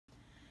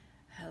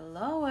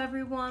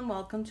everyone,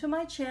 welcome to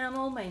my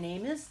channel. My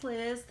name is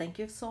Liz. Thank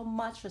you so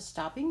much for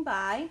stopping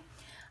by.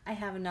 I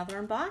have another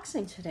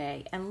unboxing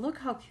today, and look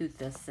how cute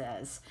this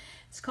is.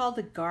 It's called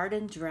the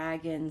Garden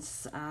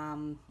Dragons,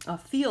 a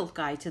field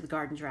guide to the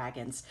Garden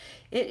Dragons.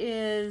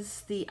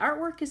 The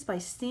artwork is by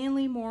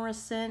Stanley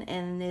Morrison,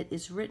 and it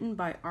is written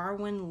by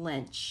Arwen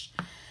Lynch.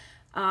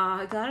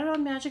 I got it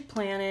on Magic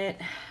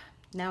Planet.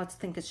 Now I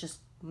think it's just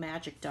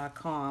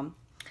magic.com.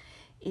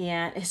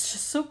 And it's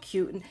just so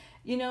cute. And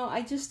you know,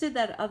 I just did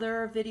that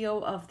other video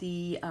of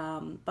the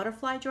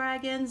butterfly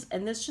dragons,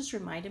 and this just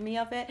reminded me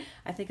of it.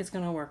 I think it's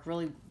going to work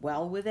really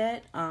well with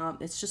it.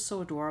 It's just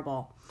so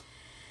adorable.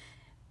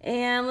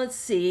 And let's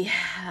see,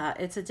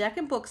 it's a deck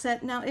and book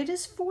set. Now it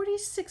is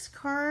 46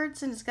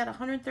 cards, and it's got a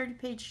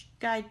 130-page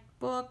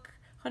guidebook,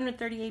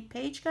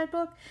 138-page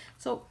guidebook.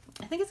 So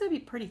I think it's going to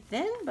be pretty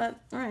thin,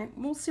 but all right,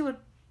 we'll see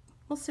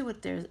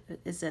what there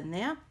is in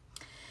there.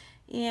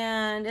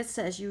 And it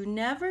says, you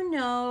never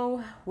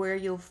know where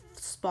you'll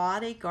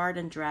spot a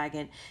garden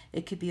dragon.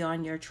 It could be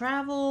on your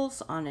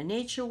travels, on a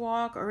nature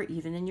walk, or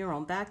even in your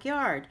own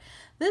backyard.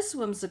 This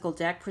whimsical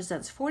deck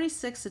presents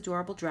 46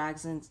 adorable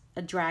dragons,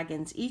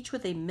 each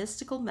with a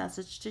mystical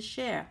message to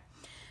share.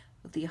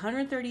 The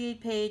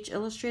 138-page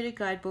illustrated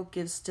guidebook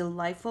gives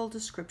delightful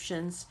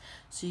descriptions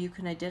so you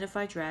can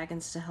identify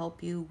dragons to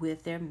help you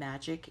with their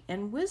magic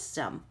and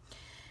wisdom.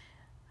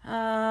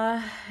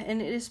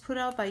 And it is put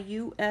out by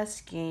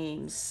US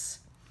Games,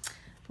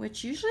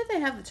 which usually they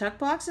have the tuck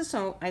boxes,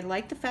 so I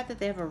like the fact that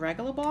they have a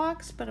regular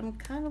box, but I'm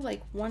kind of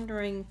like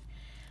wondering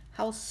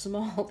how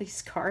small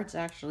these cards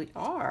actually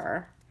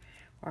are,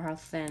 or how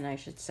thin I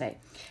should say.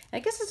 I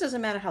guess it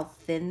doesn't matter how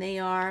thin they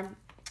are.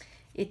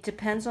 It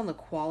depends on the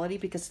quality,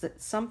 because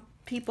some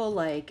people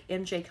like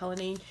MJ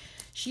Cullinane,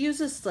 she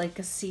uses like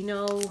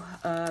casino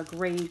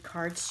grade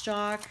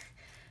cardstock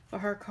for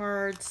her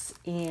cards,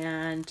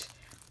 and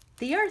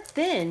they are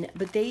thin,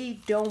 but they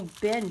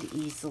don't bend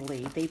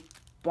easily. They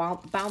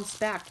bounce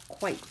back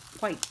quite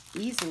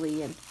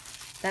easily, and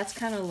that's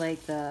kind of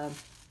like the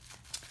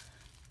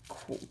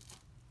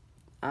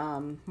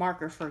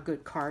marker for a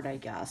good card, I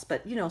guess.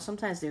 But you know,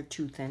 sometimes they're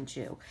too thin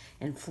too,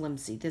 and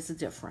flimsy. There's a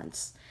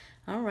difference.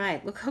 All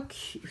right, look how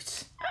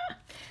cute.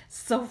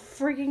 So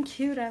freaking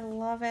cute. I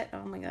love it.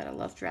 Oh my god, I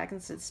love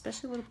dragons,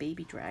 especially little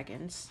baby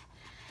dragons.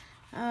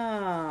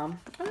 Oh,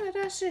 it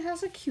actually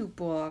has a cute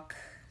book.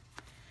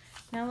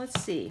 Now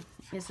let's see,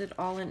 is it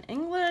all in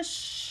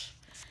English?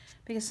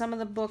 Because some of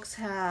the books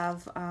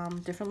have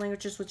different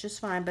languages, which is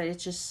fine, but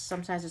it's just,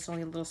 sometimes it's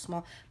only a little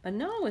small. But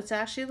no, it's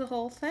actually the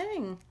whole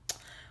thing.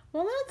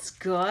 Well, that's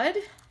good.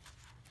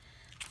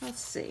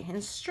 Let's see,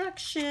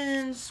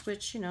 instructions,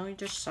 which, you know, you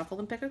just shuffle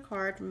and pick a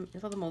card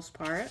for the most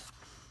part.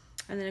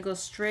 And then it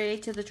goes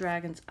straight to the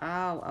dragons.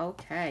 Oh,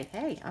 okay.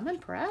 Hey, I'm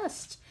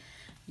impressed.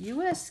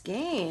 US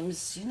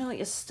Games, you know,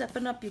 you're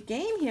stepping up your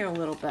game here a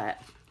little bit.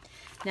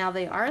 Now,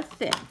 they are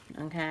thin,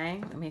 okay?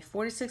 I mean,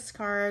 46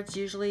 cards,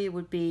 usually it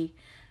would be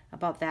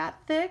about that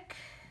thick,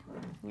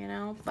 you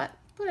know, but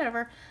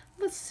whatever.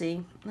 Let's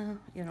see. You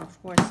know, of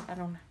course,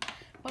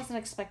 wasn't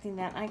expecting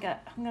that. I'm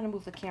going to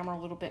move the camera a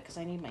little bit because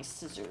I need my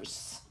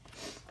scissors.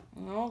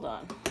 Hold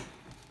on.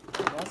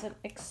 I wasn't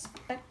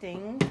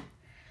expecting.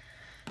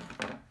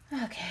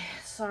 Okay,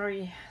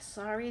 sorry.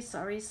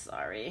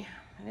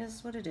 It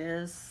is what it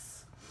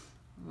is.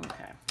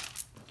 Okay.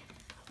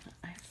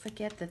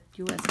 Forget that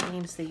US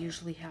Games, they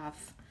usually have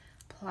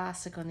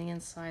plastic on the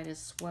inside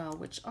as well,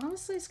 which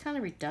honestly is kind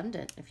of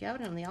redundant. If you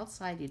have it on the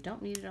outside, you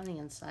don't need it on the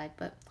inside,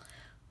 but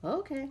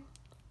okay.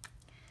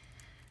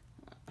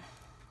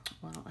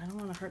 Well, I don't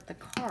want to hurt the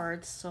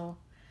cards, so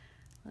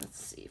let's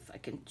see if I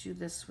can do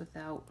this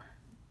without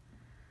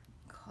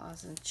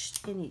causing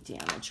any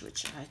damage,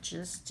 which I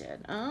just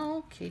did.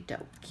 Okie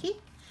dokie.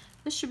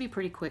 This should be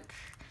pretty quick.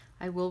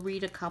 I will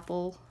read a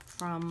couple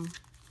from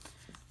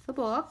the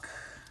book.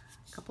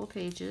 Couple of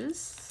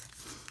pages.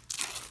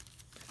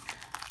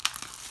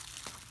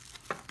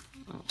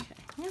 Okay.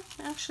 Yeah,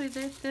 actually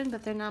they're thin,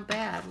 but they're not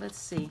bad. Let's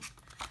see.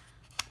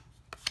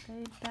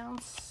 They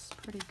bounce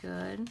pretty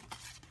good.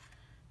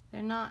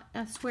 They're not,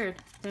 that's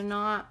weird. They're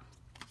not,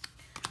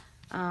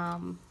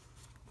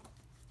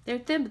 they're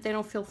thin, but they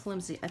don't feel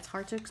flimsy. It's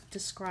hard to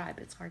describe.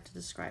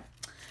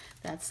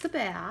 That's the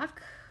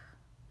back,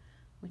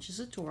 which is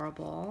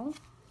adorable.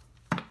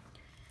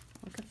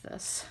 Look at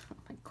this. Oh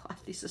my god,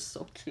 these are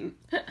so cute.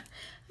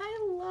 I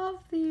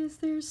love these.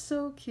 They're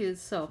so cute.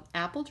 So,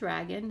 apple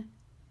dragon,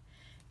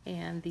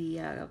 and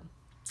the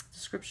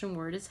description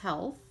word is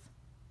health.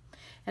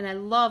 And I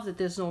love that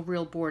there's no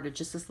real border,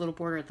 just this little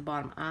border at the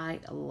bottom.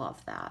 I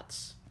love that.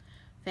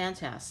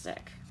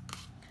 Fantastic.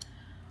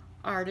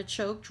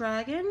 Artichoke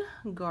dragon,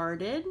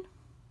 guarded.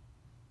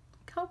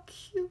 Look how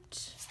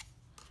cute.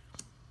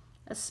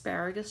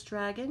 Asparagus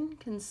dragon,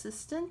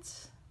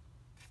 consistent.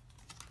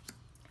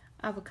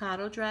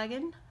 Avocado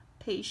dragon,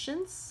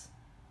 patience.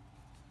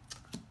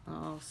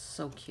 Oh,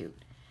 so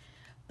cute.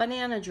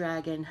 Banana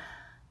dragon,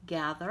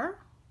 gather.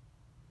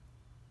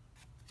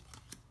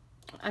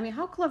 I mean,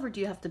 how clever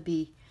do you have to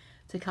be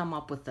to come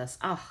up with this?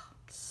 Oh,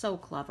 so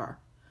clever.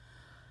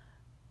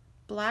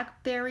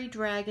 Blackberry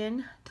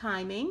dragon,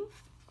 timing.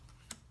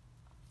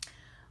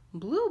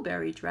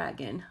 Blueberry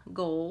dragon,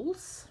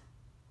 goals.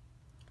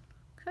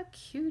 Look how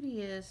cute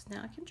he is.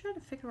 Now I can try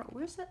to figure out,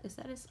 where's that? Is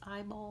that his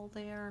eyeball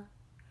there?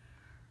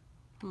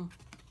 They're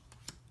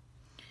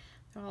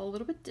all a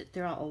little bit,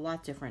 they're all a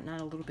lot different, not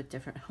a little bit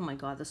different. Oh my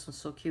God, this one's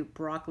so cute.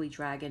 Broccoli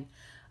dragon,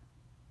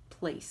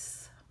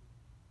 place.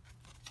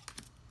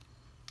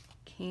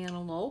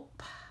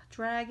 Cantaloupe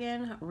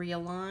dragon,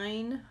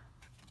 realign.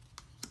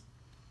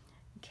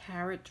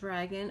 Carrot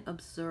dragon,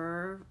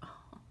 observe.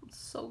 Oh,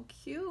 so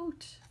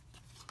cute.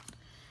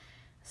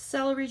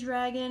 Celery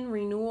dragon,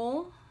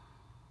 renewal.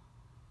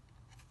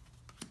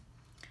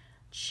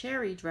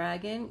 Cherry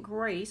dragon,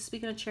 grace.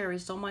 Speaking of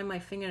cherries, don't mind my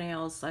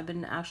fingernails. I've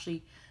been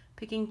actually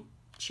picking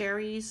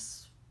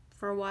cherries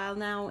for a while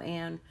now,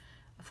 and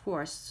of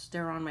course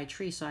they're on my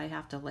tree, so I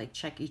have to like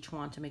check each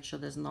one to make sure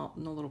there's no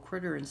little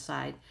critter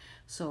inside.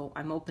 So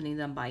I'm opening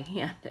them by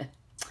hand.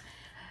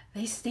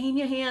 They stain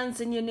your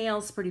hands and your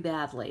nails pretty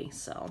badly.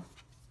 So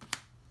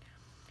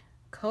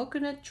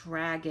coconut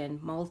dragon,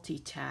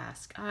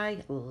 multitask. I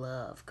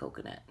love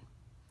coconut.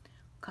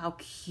 Look how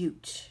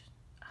cute.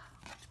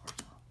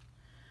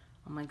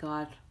 Oh my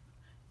God,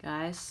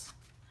 guys,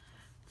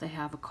 they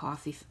have a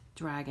coffee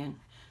dragon.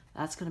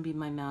 That's gonna be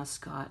my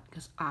mascot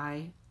because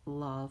I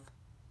love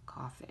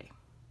coffee.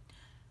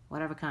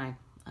 Whatever kind,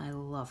 I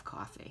love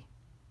coffee.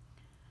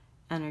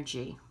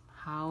 Energy,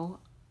 how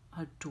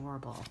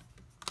adorable.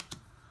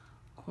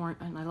 Corn,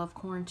 and I love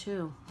corn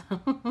too.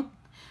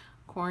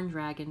 Corn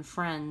dragon,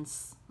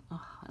 friends.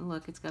 Oh, and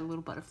look, it's got a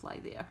little butterfly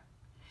there.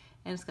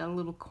 And it's got a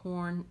little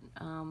corn,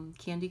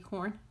 candy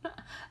corn.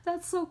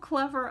 That's so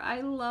clever.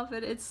 I love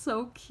it. It's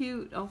so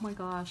cute. Oh my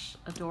gosh,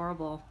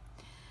 adorable.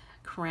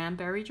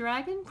 Cranberry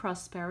dragon,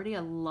 prosperity.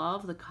 I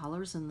love the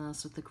colors in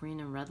this with the green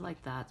and red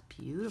like that. It's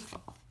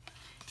beautiful.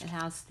 It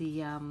has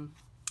the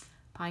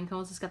pine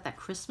cones. It's got that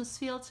Christmas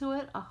feel to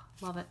it. Oh,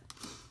 love it.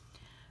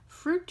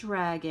 Fruit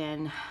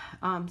dragon.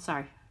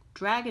 Sorry,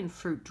 dragon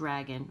fruit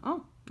dragon.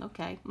 Oh,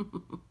 okay.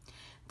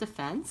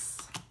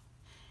 Defense.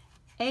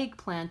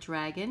 Eggplant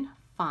dragon,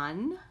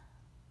 fun.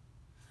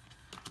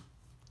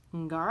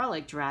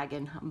 Garlic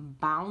dragon,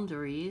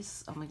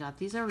 boundaries. Oh my God,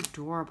 these are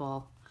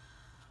adorable.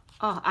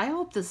 Oh, I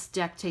hope this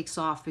deck takes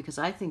off because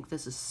I think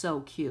this is so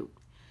cute.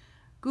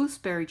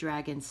 Gooseberry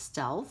dragon,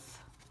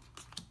 stealth.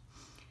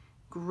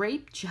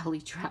 Grape jelly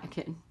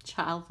dragon,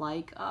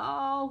 childlike.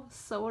 Oh,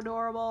 so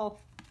adorable.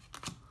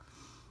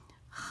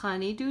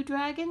 Honeydew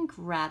dragon,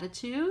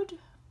 gratitude.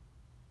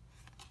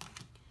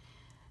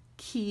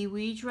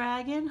 Kiwi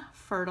dragon,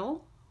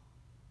 fertile.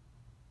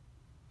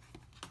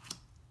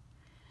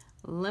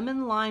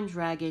 Lemon lime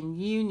dragon,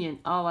 union.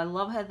 Oh, I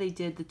love how they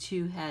did the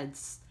two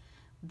heads.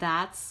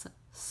 That's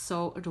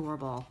so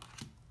adorable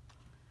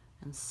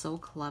and so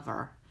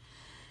clever.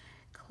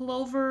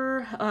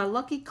 Clover,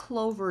 lucky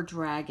clover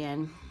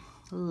dragon,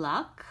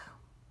 luck.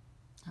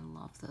 I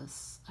love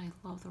this. I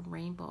love the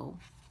rainbow.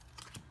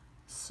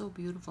 So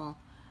beautiful.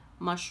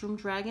 Mushroom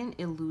dragon,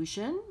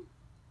 illusion.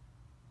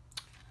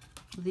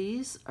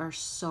 These are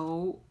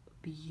so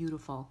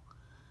beautiful.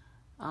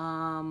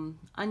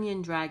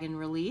 Onion dragon,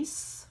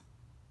 release.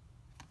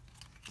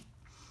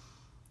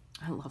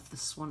 I love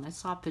this one. I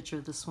saw a picture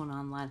of this one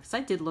online because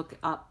I did look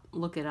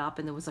it up,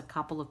 and there was a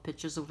couple of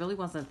pictures. It really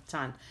wasn't a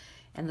ton,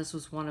 and this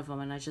was one of them.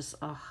 And I just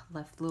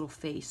left little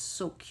face,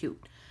 so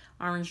cute.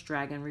 Orange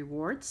dragon,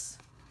 rewards.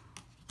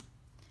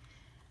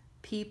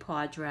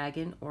 Peapod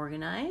dragon,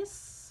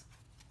 organize.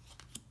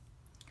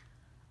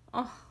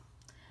 Oh,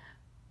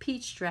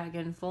 peach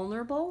dragon,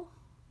 vulnerable.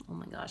 Oh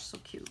my gosh, so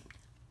cute.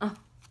 Oh.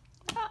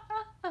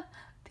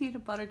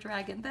 Peanut butter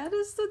dragon, that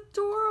is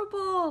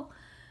adorable.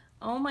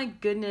 Oh my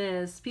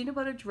goodness, peanut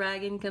butter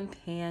dragon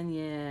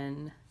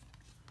companion.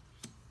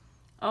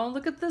 Oh,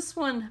 look at this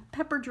one,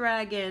 pepper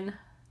dragon.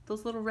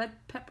 Those little red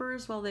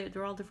peppers, well,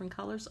 they're all different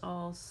colors.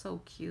 Oh,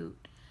 so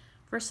cute.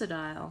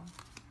 Versatile.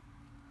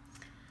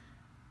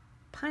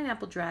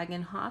 Pineapple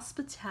dragon,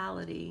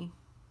 hospitality.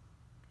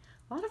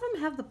 A lot of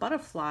them have the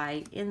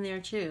butterfly in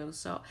there too,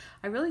 so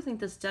I really think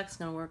this deck's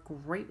gonna work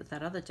great with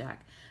that other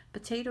deck.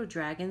 Potato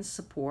dragon,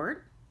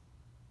 support.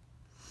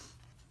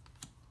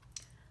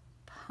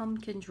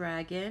 Pumpkin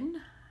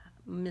dragon,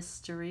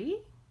 mystery,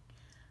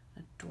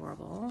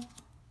 adorable.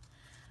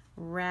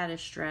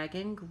 Radish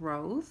dragon,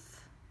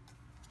 growth.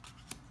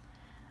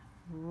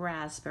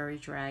 Raspberry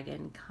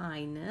dragon,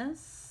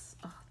 kindness.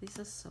 Oh, these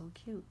are so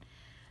cute.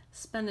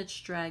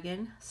 Spinach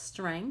dragon,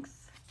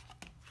 strength.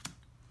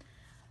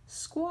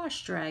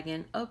 Squash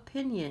dragon,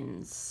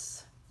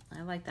 opinions.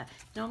 I like that.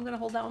 Now I'm going to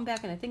hold that one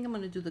back, and I think I'm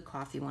going to do the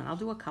coffee one. I'll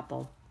do a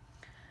couple.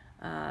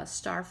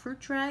 Starfruit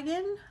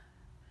dragon,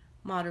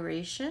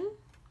 moderation.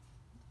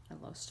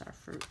 I love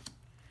starfruit.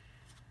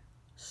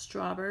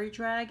 Strawberry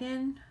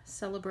dragon,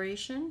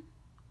 celebration.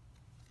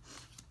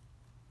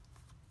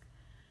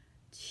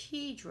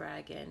 Tea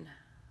dragon,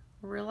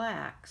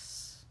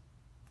 relax.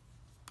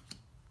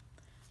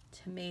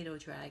 Tomato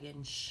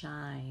dragon,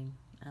 shine.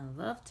 I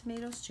love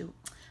tomatoes too.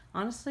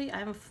 Honestly, I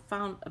haven't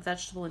found a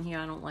vegetable in here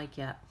I don't like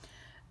yet.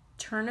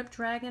 Turnip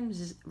dragon,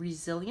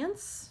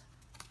 resilience.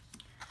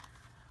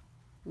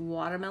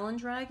 Watermelon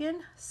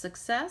dragon,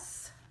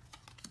 success.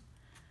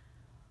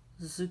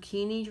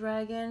 Zucchini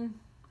dragon,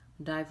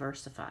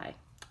 diversify.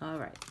 All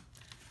right,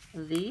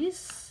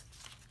 these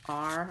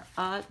are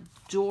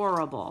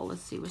adorable.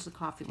 Let's see, where's the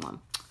coffee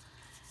one?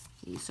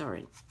 These are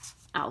in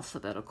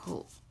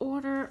alphabetical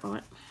order.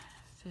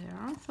 They're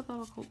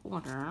alphabetical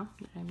order.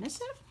 Did I miss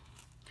it?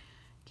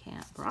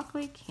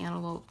 Broccoli,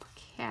 cantaloupe,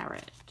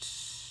 carrot,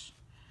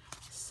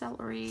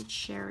 celery,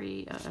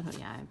 cherry. Oh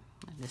yeah,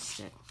 I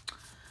missed it.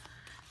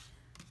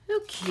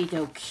 Okie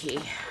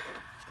dokie.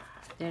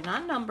 They're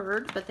not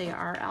numbered, but they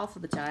are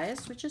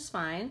alphabetized, which is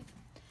fine.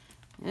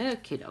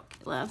 Okie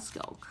dokie. Let's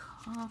go.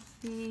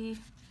 Coffee,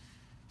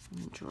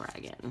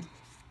 dragon.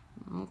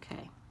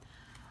 Okay.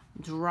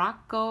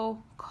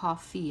 Draco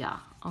Coffea.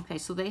 Okay,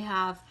 so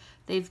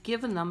they've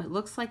given them, it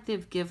looks like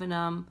they've given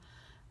them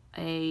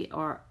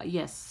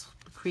yes,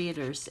 the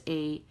creators,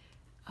 a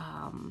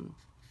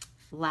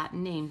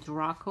Latin name,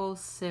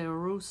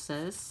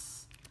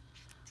 Dracocerusus.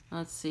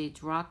 Let's see,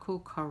 Draco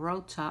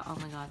Carota. Oh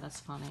my God, that's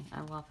funny. I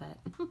love it.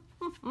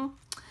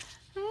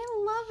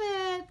 I love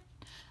it.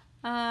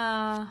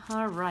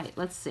 All right,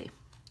 let's see.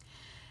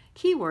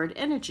 Keyword,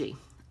 energy.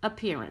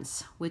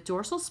 Appearance. With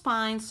dorsal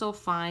spines so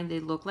fine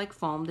they look like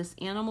foam, this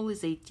animal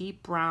is a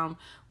deep brown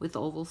with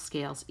oval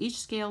scales. Each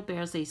scale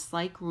bears a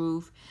slight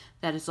groove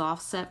that is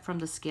offset from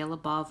the scale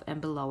above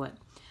and below it.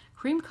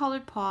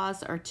 Cream-colored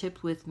paws are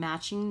tipped with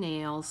matching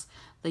nails.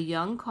 The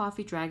young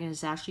coffee dragon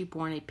is actually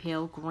born a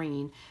pale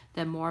green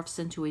that morphs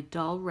into a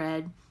dull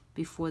red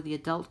before the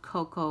adult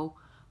cocoa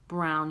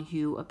brown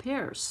hue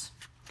appears.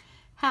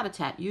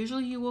 Habitat.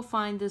 Usually you will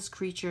find this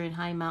creature in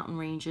high mountain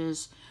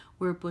ranges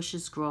where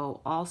bushes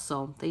grow.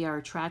 Also, they are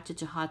attracted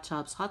to hot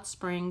tubs, hot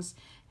springs,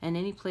 and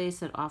any place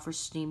that offers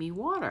steamy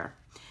water.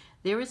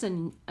 There is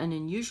an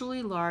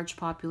unusually large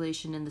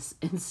population in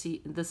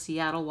the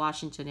Seattle,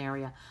 Washington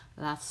area.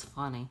 That's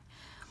funny.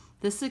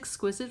 This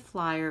exquisite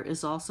flyer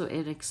is also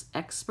an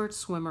expert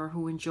swimmer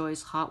who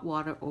enjoys hot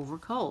water over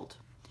cold.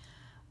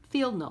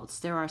 Field notes.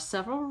 There are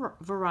several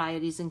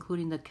varieties,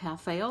 including the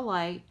Cafe au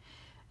Lait,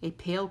 a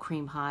pale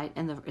cream hide,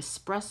 and the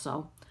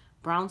Espresso,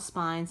 brown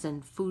spines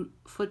and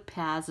foot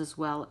pads as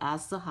well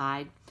as the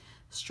hide.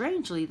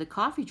 Strangely, the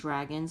coffee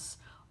dragons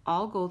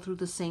all go through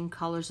the same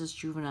colors as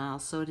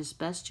juveniles, so it is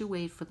best to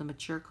wait for the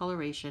mature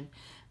coloration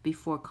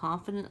before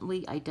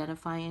confidently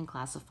identifying and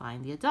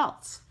classifying the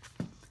adults.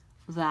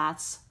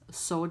 That's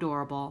so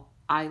adorable.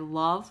 I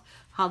love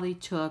how they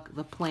took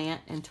the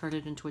plant and turned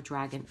it into a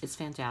dragon. It's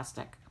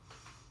fantastic.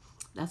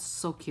 That's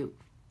so cute.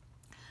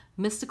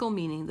 Mystical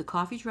meaning. The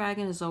coffee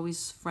dragon is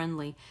always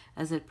friendly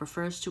as it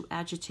prefers to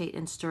agitate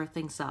and stir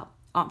things up.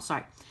 Oh, I'm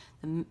sorry.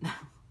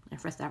 I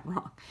read that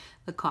wrong.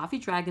 The coffee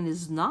dragon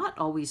is not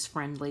always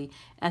friendly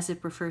as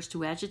it prefers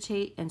to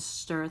agitate and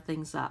stir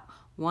things up.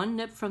 One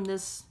nip from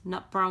this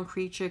nut brown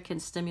creature can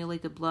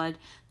stimulate the blood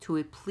to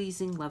a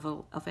pleasing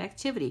level of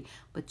activity,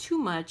 but too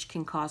much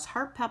can cause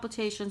heart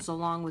palpitations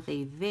along with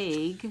a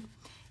vague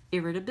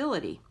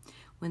irritability.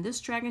 When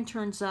this dragon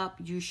turns up,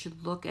 you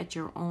should look at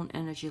your own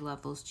energy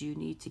levels. Do you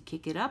need to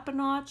kick it up a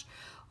notch,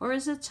 or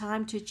is it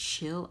time to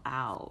chill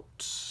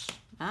out?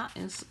 That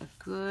is a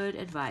good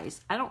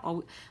advice.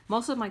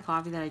 Most of my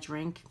coffee that I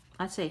drink,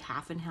 I'd say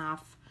half and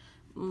half,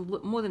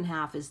 more than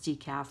half is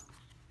decaf,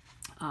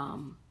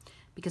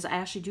 because I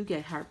actually do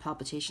get heart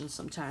palpitations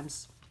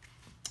sometimes.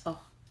 Oh,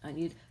 I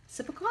need a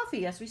sip of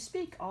coffee as we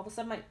speak. All of a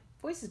sudden, my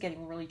voice is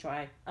getting really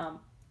dry.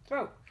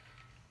 Throat.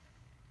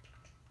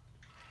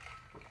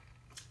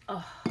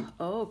 Oh,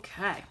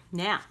 okay,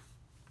 now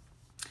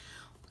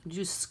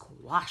do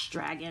squash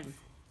dragon.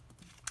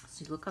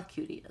 See, look how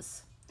cute he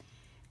is.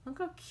 Look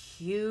how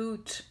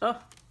cute. Oh,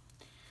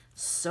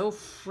 so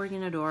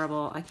friggin'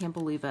 adorable. I can't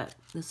believe it.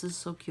 This is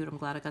so cute. I'm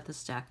glad I got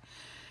this deck.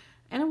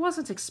 And it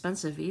wasn't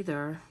expensive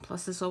either.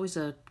 Plus, there's always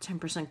a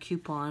 10%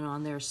 coupon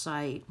on their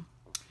site.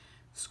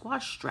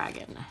 Squash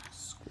dragon.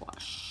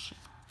 Squash.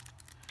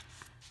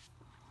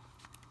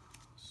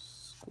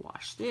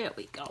 Squash. There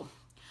we go.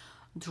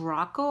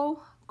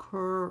 Draco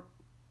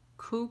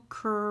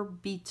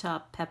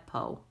Cucurbita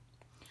Peppo.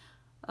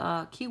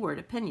 Keyword,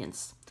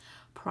 opinions.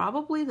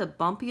 Probably the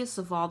bumpiest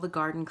of all the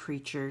garden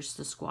creatures,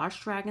 the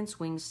squash dragon's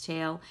wings,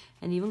 tail,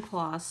 and even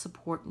claws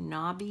support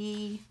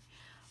knobby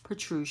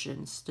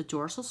protrusions. The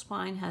dorsal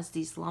spine has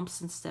these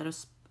lumps instead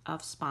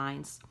of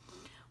spines,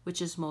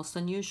 which is most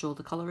unusual.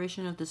 The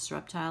coloration of this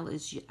reptile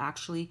is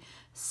actually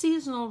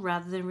seasonal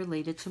rather than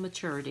related to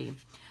maturity.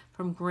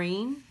 From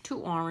green to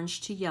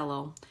orange to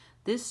yellow,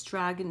 this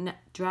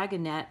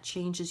dragonette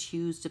changes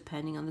hues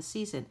depending on the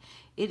season.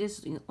 It is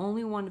the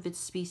only one of its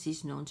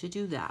species known to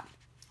do that.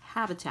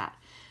 Habitat.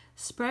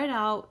 Spread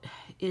out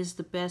is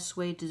the best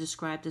way to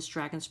describe this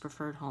dragon's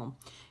preferred home.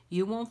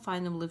 You won't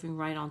find them living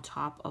right on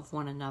top of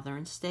one another.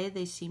 Instead,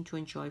 they seem to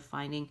enjoy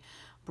finding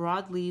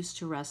broad leaves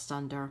to rest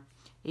under.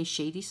 A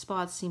shady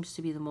spot seems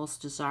to be the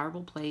most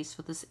desirable place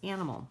for this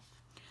animal.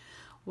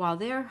 While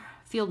there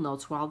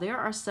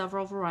are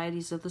several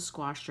varieties of the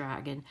squash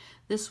dragon,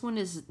 this one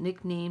is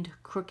nicknamed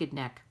crooked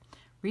neck.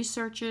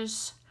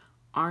 Researchers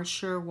aren't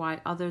sure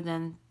why other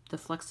than the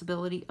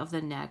flexibility of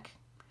the neck.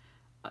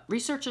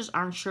 Researchers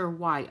aren't sure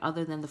why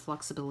other than the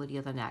flexibility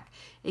of the neck.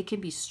 It can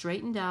be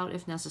straightened out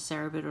if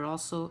necessary,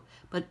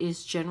 but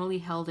is generally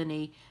held in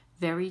a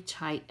very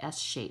tight S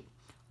shape.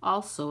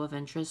 Also of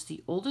interest,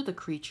 the older the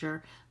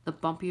creature, the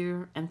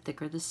bumpier and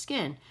thicker the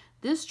skin.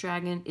 This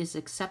dragon is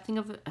accepting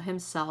of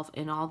himself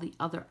and all the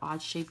other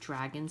odd-shaped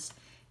dragons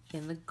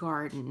in the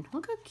garden.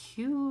 Look how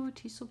cute.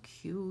 He's so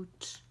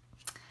cute.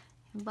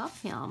 I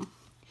love him.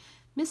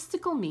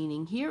 Mystical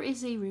meaning. Here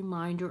is a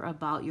reminder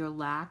about your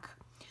lack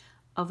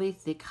of a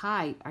thick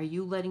hide. Are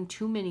you letting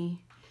too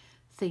many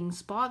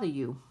things bother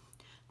you?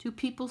 Do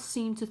people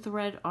seem to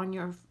thread on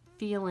your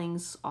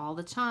feelings all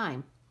the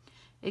time?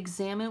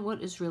 Examine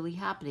what is really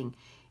happening.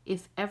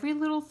 If every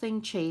little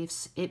thing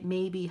chafes, it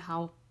may be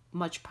how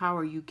much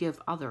power you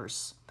give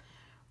others.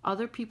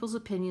 Other people's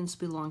opinions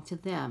belong to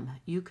them.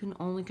 You can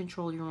only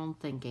control your own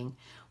thinking.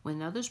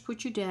 When others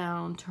put you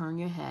down, turn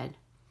your head.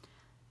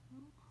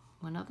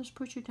 When others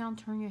put you down,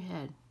 turn your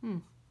head.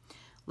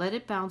 Let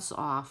it bounce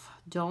off.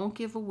 Don't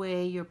give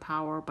away your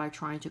power by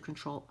trying to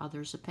control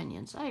others'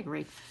 opinions. I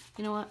agree.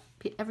 You know what?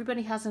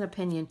 Everybody has an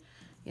opinion.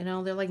 You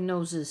know, they're like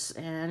noses,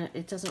 and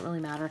it doesn't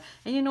really matter.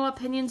 And you know,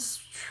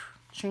 opinions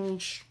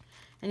change.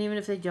 And even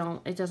if they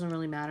don't, it doesn't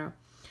really matter.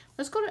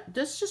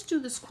 Let's just do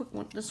this quick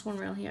one. This one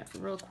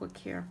real quick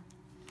here.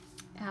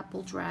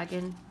 Apple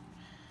Dragon.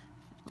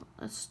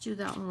 Let's do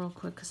that one real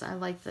quick because I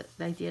like the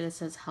idea that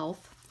says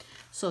health.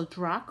 So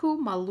Draco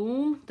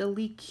Malum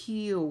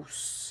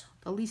Delicios.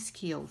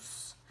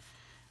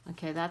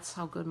 Okay, that's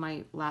how good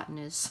my Latin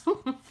is.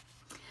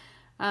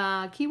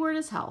 Keyword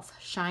is health.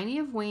 Shiny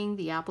of wing,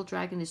 the apple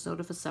dragon is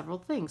noted for several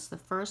things. The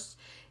first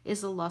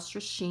is a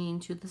lustrous sheen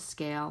to the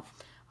scale.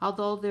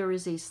 Although there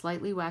is a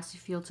slightly waxy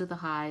feel to the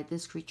hide,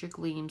 this creature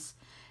gleams.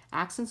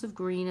 Accents of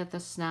green at the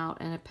snout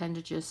and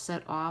appendages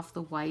set off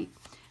the white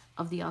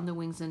of the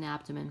underwings and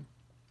abdomen.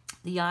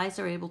 The eyes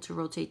are able to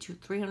rotate to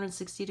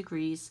 360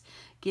 degrees,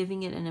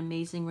 giving it an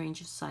amazing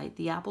range of sight.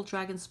 The apple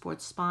dragon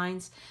sports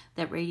spines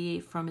that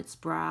radiate from its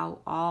brow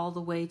all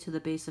the way to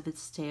the base of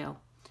its tail,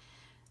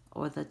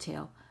 or the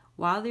tail.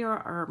 While there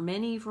are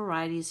many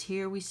varieties,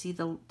 here we see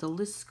the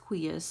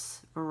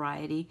delicious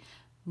variety,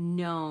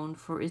 known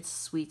for its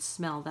sweet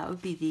smell. That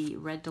would be the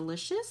Red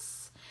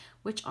Delicious,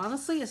 which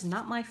honestly is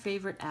not my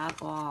favorite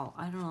at all.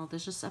 I don't know.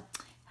 There's just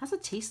has a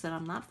taste that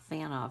I'm not a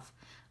fan of.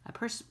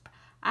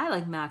 I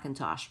like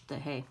Macintosh, but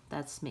hey,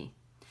 that's me.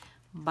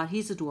 But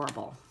he's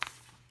adorable.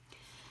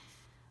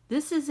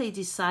 This is a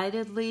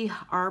decidedly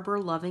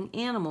arbor-loving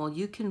animal.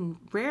 You can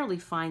rarely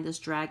find this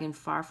dragon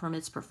far from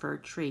its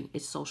preferred tree. A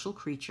social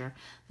creature,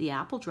 the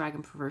apple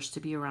dragon prefers to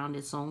be around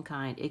its own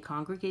kind. It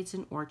congregates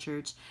in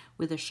orchards.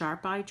 With a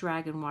sharp-eyed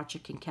dragon watcher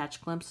can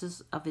catch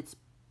glimpses of it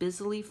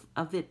busily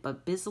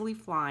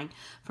flying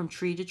from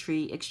tree to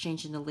tree,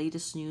 exchanging the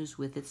latest news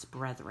with its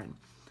brethren.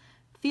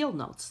 Field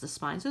notes. The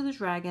spines of the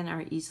dragon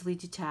are easily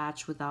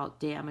detached without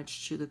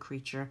damage to the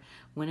creature.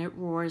 When it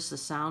roars, the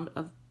sound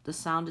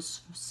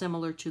is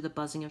similar to the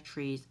buzzing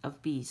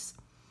of bees.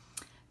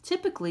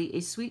 Typically a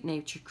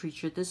sweet-natured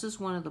creature, this is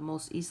one of the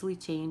most easily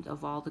tamed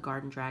of all the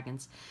garden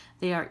dragons.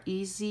 They are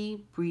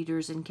easy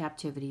breeders in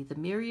captivity. The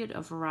myriad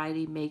of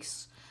variety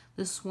makes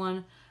this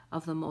one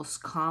of the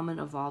most common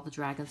of all the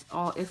dragons.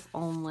 Oh, if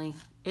only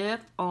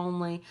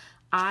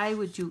I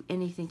would do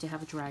anything to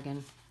have a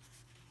dragon.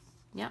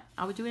 Yeah,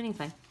 I would do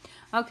anything.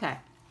 Okay.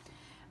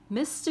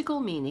 Mystical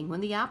meaning.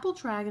 When the apple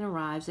dragon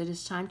arrives, it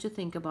is time to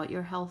think about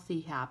your healthy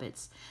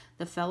habits.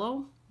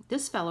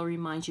 This fellow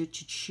reminds you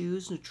to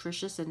choose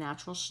nutritious and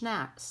natural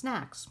snacks.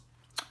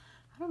 I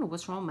don't know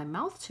what's wrong with my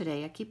mouth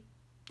today. I keep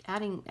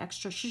adding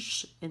extra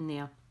shh in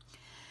there.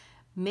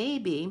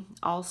 Maybe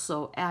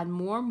also add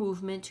more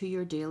movement to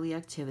your daily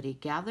activity.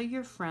 Gather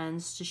your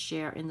friends to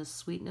share in the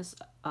sweetness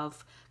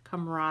of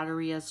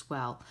camaraderie as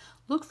well.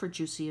 Look for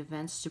juicy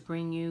events to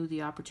bring you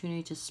the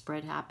opportunity to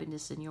spread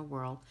happiness in your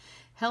world.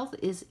 Health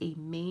is a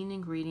main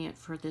ingredient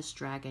for this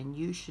dragon.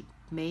 You should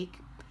make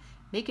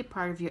it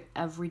part of your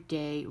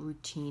everyday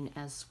routine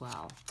as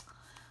well.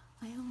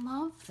 I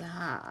love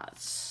that.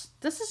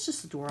 This is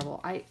just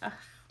adorable. I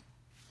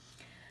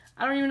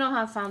don't even know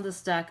how I found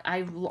this deck.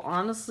 I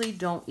honestly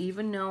don't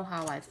even know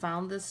how I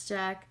found this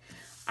deck.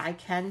 I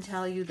can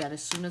tell you that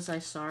as soon as I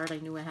saw it, I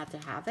knew I had to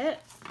have it.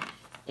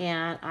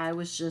 And I'm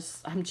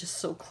just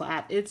so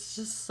glad. It's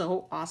just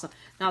so awesome.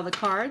 Now, the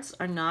cards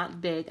are not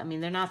big. I mean,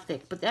 they're not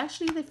thick, but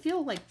actually they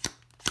feel like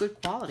good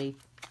quality.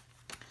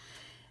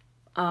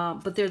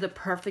 But they're the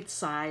perfect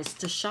size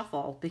to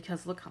shuffle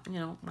because look, you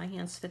know, my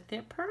hands fit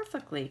there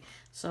perfectly.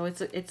 So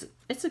it's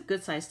a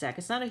good size deck.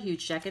 It's not a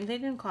huge deck, and they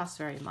didn't cost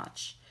very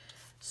much.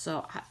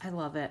 So I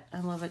love it. I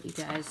love it, you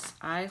guys.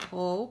 I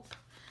hope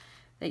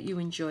that you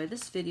enjoy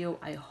this video.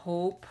 I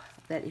hope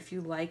that if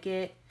you like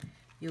it,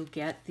 you'll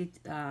get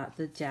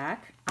the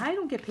deck. I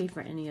don't get paid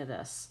for any of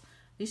this.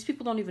 These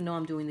people don't even know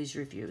I'm doing these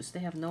reviews.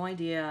 They have no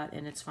idea,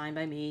 and it's fine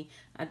by me.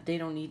 They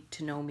don't need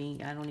to know me.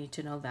 I don't need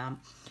to know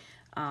them.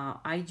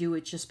 I do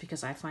it just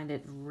because I find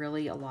it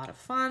really a lot of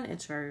fun.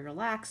 It's very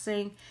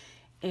relaxing,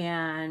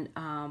 And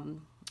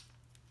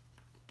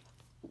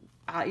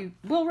I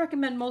will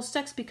recommend most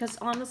decks because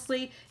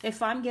honestly,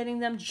 if I'm getting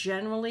them,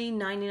 generally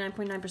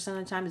 99.9% of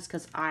the time it's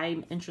because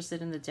I'm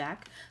interested in the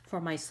deck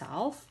for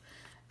myself.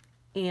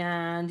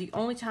 And the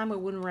only time I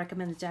wouldn't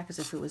recommend the deck is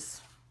if it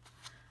was,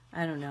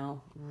 I don't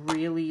know,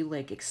 really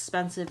like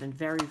expensive and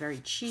very, very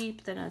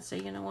cheap. Then I'd say,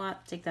 you know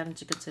what, take that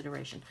into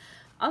consideration.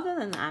 Other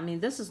than that, I mean,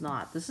 this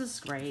is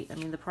great. I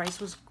mean, the price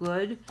was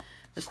good.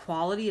 The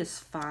quality is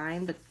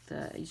fine, but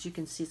as you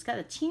can see, it's got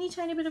a teeny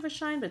tiny bit of a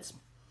shine, but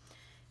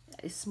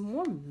it's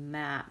more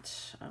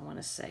matte, I want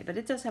to say, but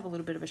it does have a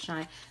little bit of a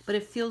shine, but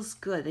it feels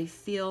good. They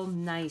feel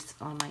nice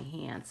on my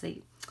hands.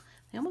 They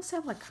almost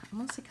have like, I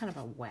want to say kind of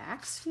a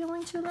wax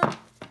feeling to them.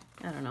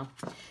 I don't know.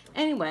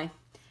 Anyway,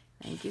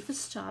 thank you for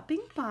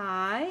stopping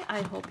by.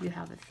 I hope you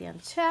have a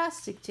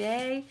fantastic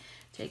day.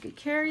 Take good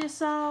care of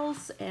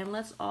yourselves, and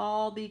let's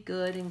all be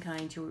good and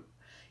kind to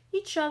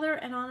each other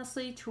and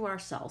honestly to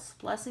ourselves.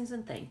 Blessings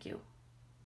and thank you.